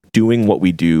think doing what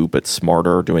we do, but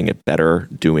smarter, doing it better,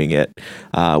 doing it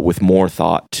with more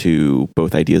thought to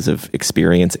both ideas of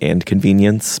experience and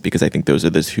convenience, because I think those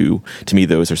are to me,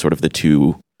 those are sort of the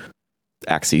two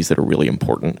axes that are really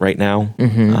important right now.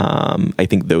 I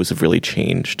think those have really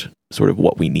changed sort of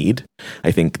what we need.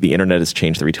 I think the internet has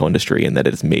changed the retail industry in that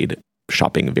it has made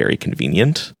shopping very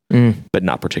convenient, but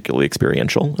not particularly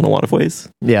experiential in a lot of ways.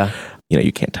 Yeah.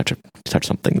 You can't touch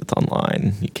something that's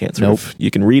online. You can't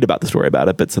you can read about the story about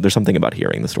it, but so there's something about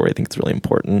hearing the story. I think it's really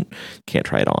important. You can't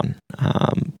try it on.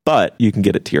 But you can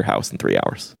get it to your house in 3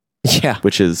 hours. Yeah.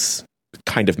 Which is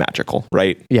kind of magical,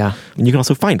 right? Yeah. And you can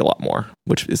also find a lot more,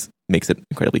 which makes it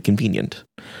incredibly convenient.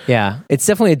 Yeah. It's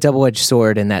definitely a double-edged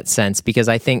sword in that sense, because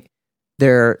I think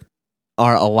there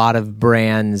are a lot of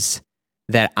brands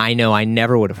that I know I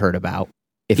never would have heard about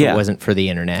if it wasn't for the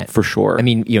internet. For sure. I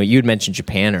mean, you'd mentioned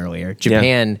Japan earlier.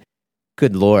 Japan,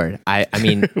 good Lord. I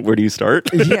mean... Where do you start?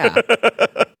 Yeah.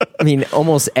 I mean,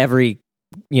 almost every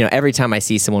time I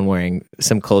see someone wearing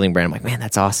some clothing brand, I'm like, man,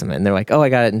 that's awesome. And they're like, oh, I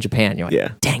got it in Japan. You're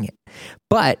like, dang it.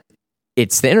 But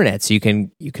it's the internet, so you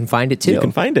can find it too. You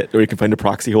can find it, or you can find a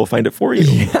proxy who will find it for you.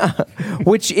 Yeah.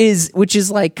 Which is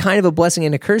like kind of a blessing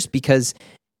and a curse, because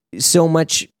so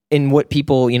much in what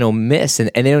people, miss,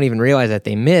 and they don't even realize that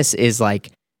they miss, is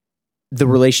like the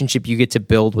relationship you get to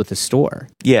build with the store.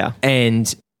 Yeah.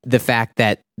 And the fact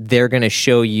that they're going to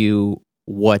show you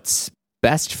what's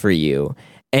best for you.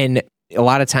 And a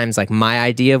lot of times, like, my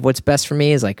idea of what's best for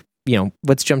me is like,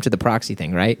 let's jump to the proxy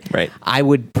thing, right? Right. I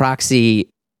would proxy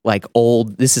like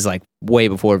this is like way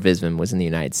before Visvim was in the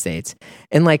United States.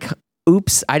 And like,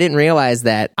 oops, I didn't realize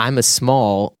that I'm a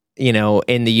small,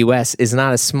 in the US is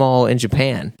not as small in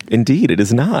Japan. Indeed, it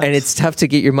is not. And it's tough to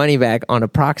get your money back on a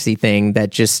proxy thing that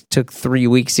just took 3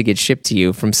 weeks to get shipped to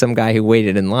you from some guy who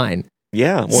waited in line.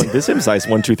 Yeah, well, Visvim size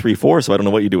 1, 2, 3, 4, so I don't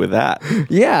know what you do with that.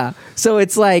 Yeah. So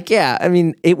it's like, I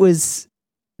mean,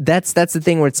 that's the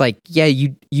thing where it's like,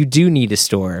 you do need a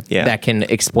store that can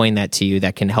explain that to you,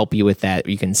 that can help you with that.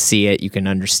 You can see it, you can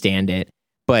understand it.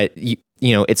 But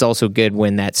it's also good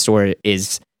when that store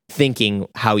is thinking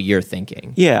how you're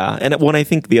thinking. Yeah. And when I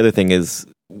think the other thing is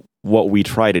what we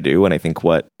try to do, and I think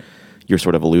what you're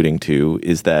sort of alluding to,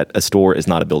 is that a store is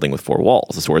not a building with 4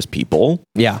 walls. A store is people.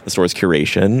 Yeah. A store is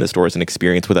curation. A store is an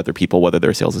experience with other people, whether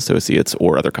they're sales associates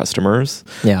or other customers,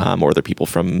 or other people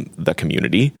from the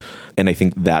community. And I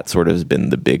think that sort of has been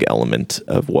the big element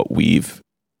of what we've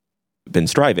been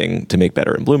striving to make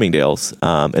better in Bloomingdale's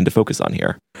and to focus on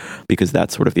here, because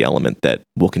that's sort of the element that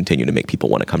will continue to make people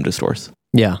want to come to stores.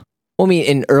 Yeah. Well, I mean,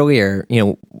 and earlier,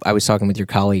 I was talking with your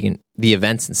colleague and the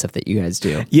events and stuff that you guys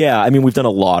do. Yeah, I mean, we've done a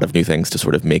lot of new things to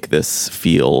sort of make this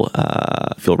feel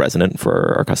resonant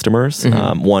for our customers.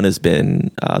 Mm-hmm. One has been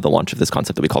the launch of this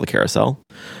concept that we call the Carousel.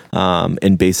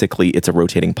 And basically, it's a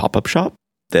rotating pop-up shop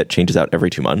that changes out every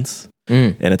 2 months.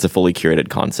 And it's a fully curated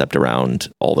concept around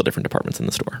all the different departments in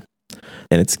the store.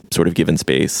 And it's sort of given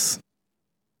space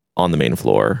on the main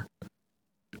floor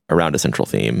around a central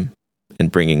theme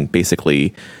and bringing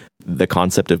basically the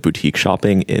concept of boutique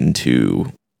shopping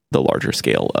into the larger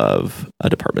scale of a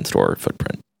department store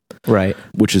footprint. Right.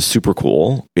 Which is super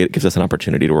cool. It gives us an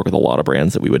opportunity to work with a lot of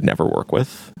brands that we would never work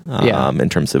with in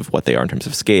terms of what they are in terms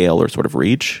of scale or sort of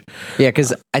reach. Yeah,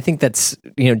 because I think that's,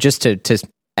 just to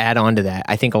add on to that,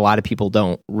 I think a lot of people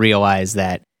don't realize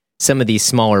that some of these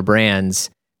smaller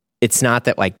brands, it's not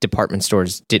that like department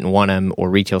stores didn't want them or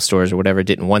retail stores or whatever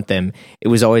didn't want them. It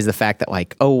was always the fact that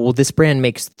like, oh, well, this brand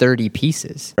makes 30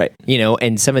 pieces. Right.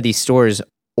 And some of these stores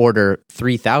order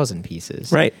 3,000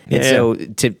 pieces. Right. And so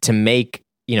to make,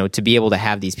 to be able to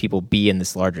have these people be in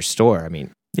this larger store, I mean.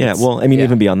 Yeah. Well, I mean,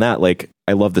 even beyond that, like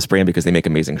I love this brand because they make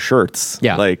amazing shirts.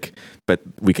 Yeah. Like, but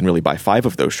we can really buy 5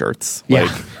 of those shirts.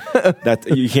 Yeah. Like that,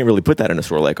 you can't really put that in a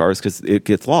store like ours because it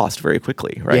gets lost very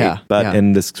quickly. Right. Yeah. But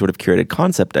in this sort of curated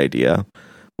concept idea,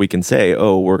 we can say,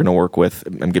 oh, we're going to work with,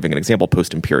 I'm giving an example,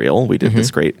 Post Imperial. We did this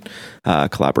great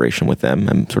collaboration with them.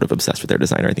 I'm sort of obsessed with their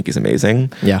designer. I think he's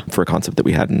amazing. Yeah. For a concept that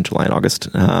we had in July and August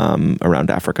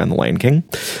around Africa and the Lion King.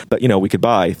 But, we could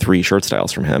buy 3 shirt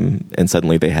styles from him, and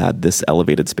suddenly they had this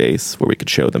elevated space where we could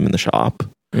show them in the shop.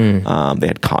 They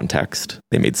had context.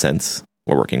 They made sense.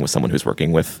 We're working with someone who's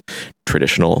working with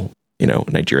traditional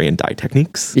Nigerian dye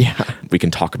techniques. Yeah. We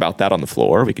can talk about that on the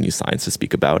floor. We can use science to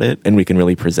speak about it, and we can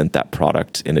really present that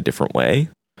product in a different way.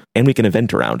 And we can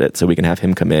event around it. So we can have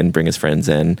him come in, bring his friends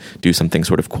in, do something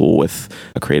sort of cool with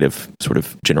a creative sort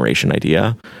of generation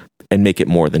idea, and make it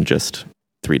more than just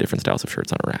 3 different styles of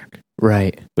shirts on a rack.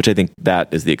 Right. Which I think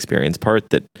that is the experience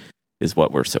part that is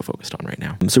what we're so focused on right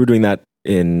now. So we're doing that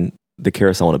in the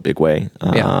Carousel in a big way,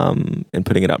 and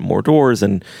putting it out in more doors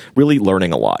and really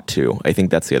learning a lot too. I think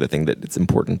that's the other thing that it's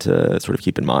important to sort of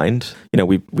keep in mind.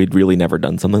 We'd really never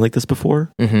done something like this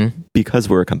before because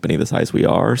we're a company the size we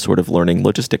are, sort of learning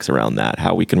logistics around that,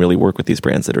 how we can really work with these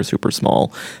brands that are super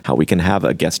small, how we can have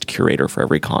a guest curator for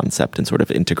every concept and sort of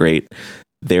integrate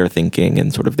their thinking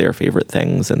and sort of their favorite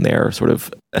things and their sort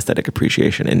of aesthetic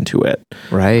appreciation into it.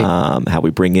 Right. How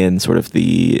we bring in sort of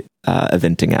the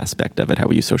eventing aspect of it, how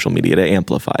we use social media to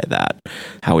amplify that,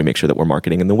 how we make sure that we're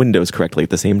marketing in the windows correctly at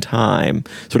the same time.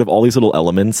 Sort of all these little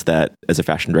elements that as a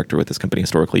fashion director with this company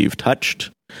historically you've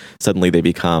touched, suddenly they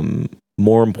become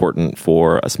more important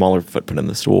for a smaller footprint in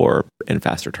the store and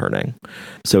faster turning.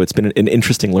 So it's been an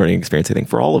interesting learning experience, I think,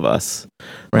 for all of us,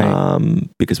 right?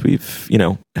 Because we've,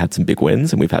 had some big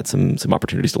wins and we've had some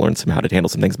opportunities to learn how to handle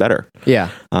some things better. Yeah.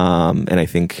 And I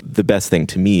think the best thing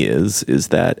to me is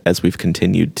that as we've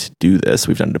continued to do this,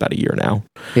 we've done it about a year now.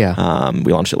 Yeah.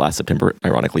 We launched it last September,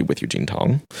 ironically, with Eugene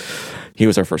Tong. He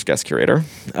was our first guest curator.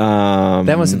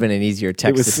 That must have been an easier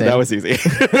text to send. That was easy.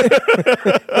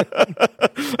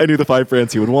 I knew the 5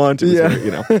 brands he would want.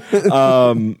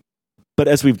 But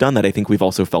as we've done that, I think we've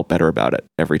also felt better about it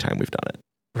every time we've done it.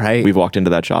 Right. We've walked into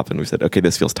that shop and we've said, okay,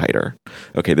 this feels tighter.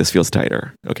 Okay, this feels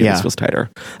tighter. Okay, this feels tighter.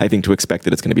 I think to expect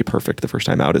that it's going to be perfect the first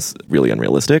time out is really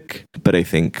unrealistic. But I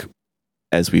think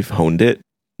as we've honed it,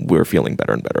 we're feeling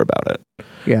better and better about it.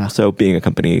 Yeah. So being a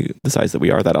company the size that we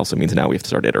are, that also means now we have to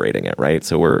start iterating it, right?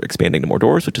 So we're expanding to more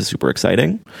doors, which is super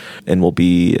exciting. And we'll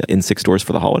be in 6 stores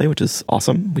for the holiday, which is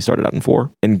awesome. We started out in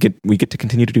 4. And we get to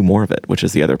continue to do more of it, which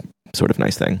is the other sort of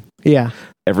nice thing. Yeah.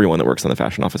 Everyone that works on the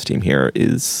fashion office team here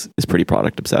is pretty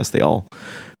product obsessed. They all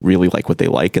really like what they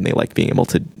like, and they like being able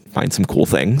to find some cool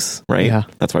things, right? Yeah.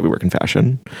 That's why we work in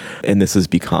fashion. And this has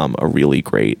become a really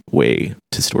great way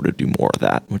to sort of do more of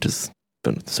that, which has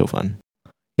been so fun.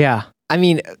 Yeah. I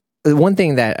mean, one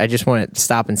thing that I just want to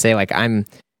stop and say, like, I'm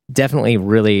definitely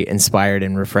really inspired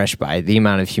and refreshed by the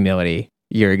amount of humility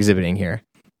you're exhibiting here.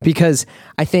 Because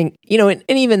I think, and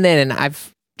even then, and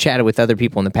I've chatted with other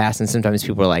people in the past, and sometimes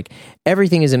people are like,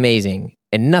 everything is amazing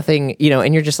and nothing,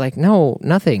 and you're just like, no,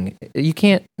 nothing. You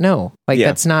can't, no. Like,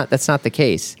 that's not the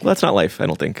case. Well, that's not life, I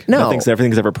don't think. No.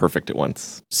 Everything's ever perfect at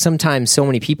once. Sometimes so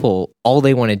many people, all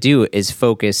they want to do is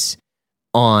focus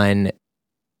on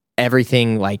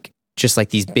everything, like, just like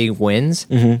these big wins.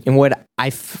 And what I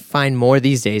find more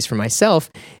these days for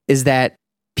myself is that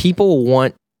people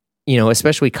want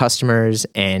especially customers,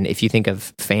 and if you think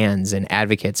of fans and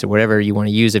advocates or whatever you want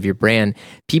to use of your brand,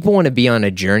 people want to be on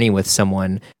a journey with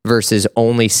someone versus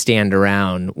only stand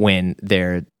around when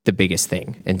they're the biggest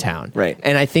thing in town. Right.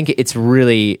 And I think it's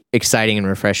really exciting and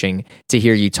refreshing to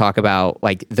hear you talk about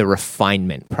like the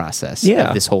refinement process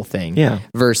of this whole thing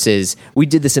versus we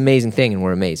did this amazing thing and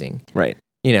we're amazing. Right.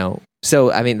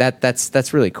 So I mean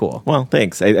that's really cool. Well,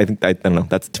 thanks. I think I don't know.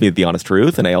 That's to me the honest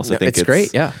truth, and I also think it's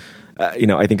great. Yeah.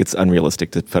 I think it's unrealistic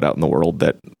to put out in the world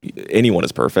that anyone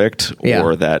is perfect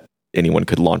or that anyone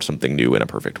could launch something new in a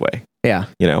perfect way. Yeah.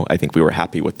 I think we were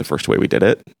happy with the first way we did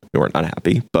it. We weren't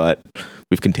unhappy, but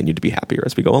we've continued to be happier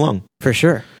as we go along. For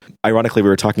sure. Ironically, we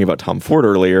were talking about Tom Ford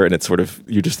earlier, and it's sort of,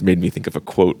 you just made me think of a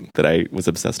quote that I was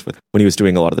obsessed with when he was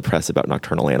doing a lot of the press about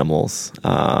Nocturnal Animals.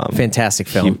 Fantastic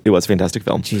film. It was a fantastic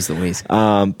film. Jeez Louise.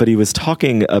 But he was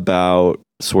talking about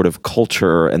sort of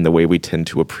culture and the way we tend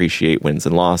to appreciate wins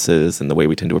and losses and the way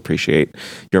we tend to appreciate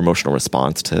your emotional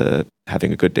response to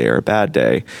having a good day or a bad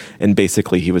day. And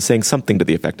basically he was saying something to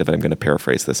the effect of, I'm going to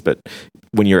paraphrase this, but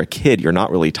when you're a kid, you're not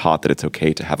really taught that it's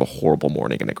okay to have a horrible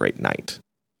morning and a great night.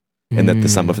 And that the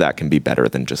sum of that can be better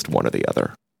than just one or the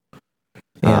other.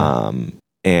 Yeah.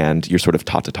 And you're sort of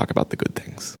taught to talk about the good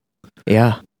things.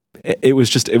 Yeah. It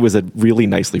was a really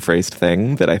nicely phrased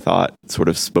thing that I thought sort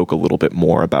of spoke a little bit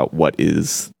more about what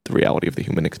is the reality of the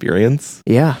human experience.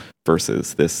 Yeah.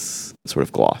 Versus this sort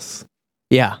of gloss.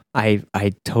 Yeah, I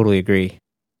totally agree.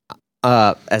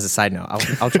 As a side note,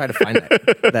 I'll try to find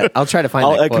that. I'll try to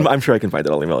find that quote. I'm sure I can find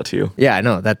it. I'll email it to you. Yeah, I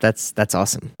know that's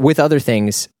awesome. With other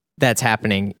things that's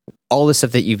happening, all the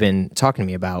stuff that you've been talking to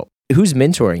me about, who's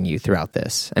mentoring you throughout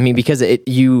this? I mean, because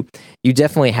you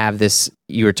definitely have this.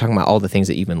 You were talking about all the things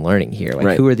that you've been learning here.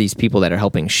 Like, who are these people that are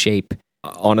helping shape?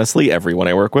 Honestly, everyone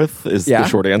I work with is the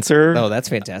short answer. Oh, that's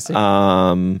fantastic.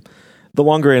 The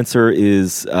longer answer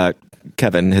is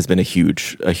Kevin has been a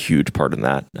huge part in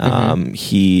that.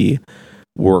 He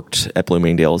worked at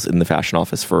Bloomingdale's in the fashion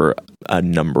office for a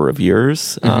number of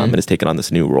years and has taken on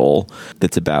this new role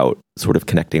that's about sort of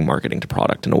connecting marketing to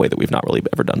product in a way that we've not really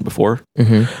ever done before.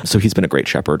 So he's been a great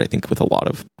shepherd, I think, with a lot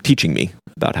of teaching me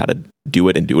about how to do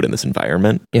it and do it in this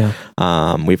environment. We have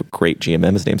a great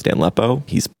GMM. His name's Dan Leppo.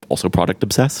 He's also product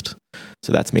obsessed.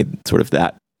 So that's made sort of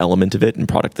that element of it and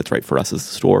product that's right for us as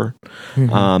a store.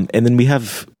 And then we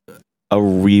have a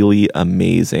really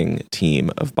amazing team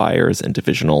of buyers and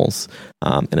divisionals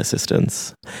and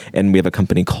assistants. And we have a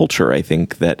company culture, I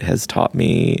think, that has taught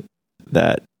me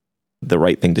that the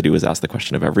right thing to do is ask the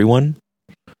question of everyone.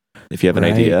 If you have an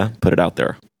idea, put it out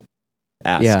there.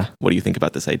 Ask, what do you think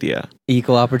about this idea?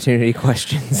 Equal opportunity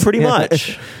questions. Pretty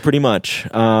much.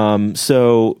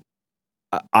 So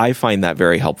I find that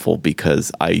very helpful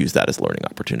because I use that as a learning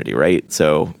opportunity, right?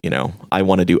 So, I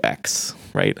want to do X,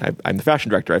 right? I'm the fashion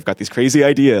director. I've got these crazy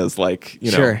ideas like,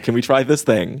 can we try this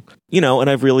thing? And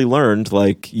I've really learned,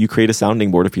 like, you create a sounding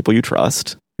board of people you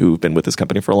trust who've been with this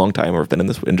company for a long time or have been in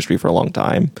this industry for a long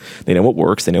time. They know what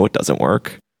works. They know what doesn't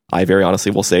work. I very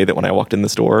honestly will say that when I walked in the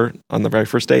store on the very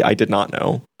first day, I did not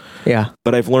know. Yeah.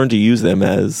 But I've learned to use them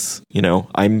as,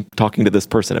 I'm talking to this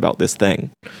person about this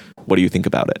thing. What do you think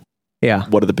about it? Yeah.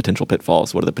 What are the potential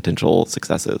pitfalls? What are the potential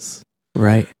successes?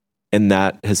 Right. And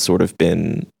that has sort of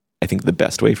been, I think, the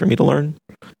best way for me to learn.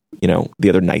 The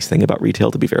other nice thing about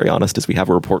retail, to be very honest, is we have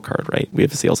a report card, right? We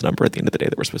have a sales number at the end of the day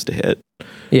that we're supposed to hit.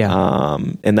 Yeah.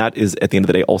 And that is, at the end of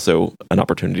the day, also an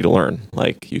opportunity to learn.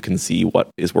 Like, you can see what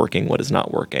is working, what is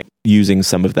not working. Using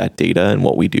some of that data and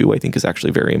what we do, I think, is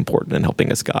actually very important in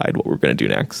helping us guide what we're going to do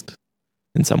next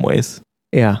in some ways.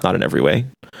 Yeah. Not in every way.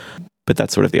 But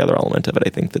that's sort of the other element of it, I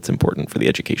think, that's important for the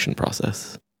education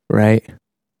process. Right.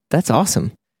 That's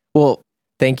awesome. Well,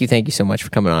 thank you so much for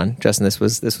coming on, Justin. This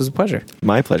was a pleasure.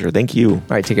 My pleasure. Thank you. All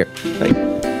right, take care. Bye.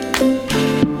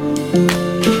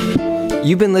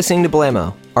 You've been listening to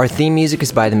Blammo. Our theme music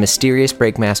is by the mysterious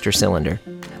Breakmaster Cylinder.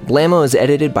 Blammo is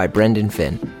edited by Brendan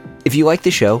Finn. If you like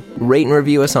the show, rate and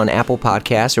review us on Apple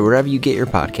Podcasts or wherever you get your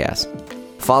podcasts.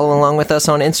 Follow along with us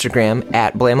on Instagram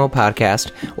at Blammo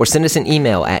Podcast or send us an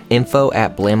email at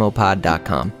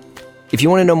info@blammopod.com. If you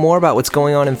want to know more about what's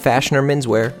going on in fashion or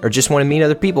menswear, or just want to meet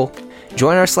other people,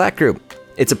 join our Slack group.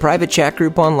 It's a private chat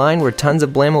group online where tons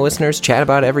of Blammo listeners chat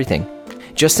about everything.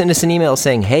 Just send us an email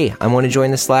saying, hey, I want to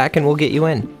join the Slack, and we'll get you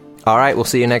in. All right, we'll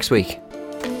see you next week.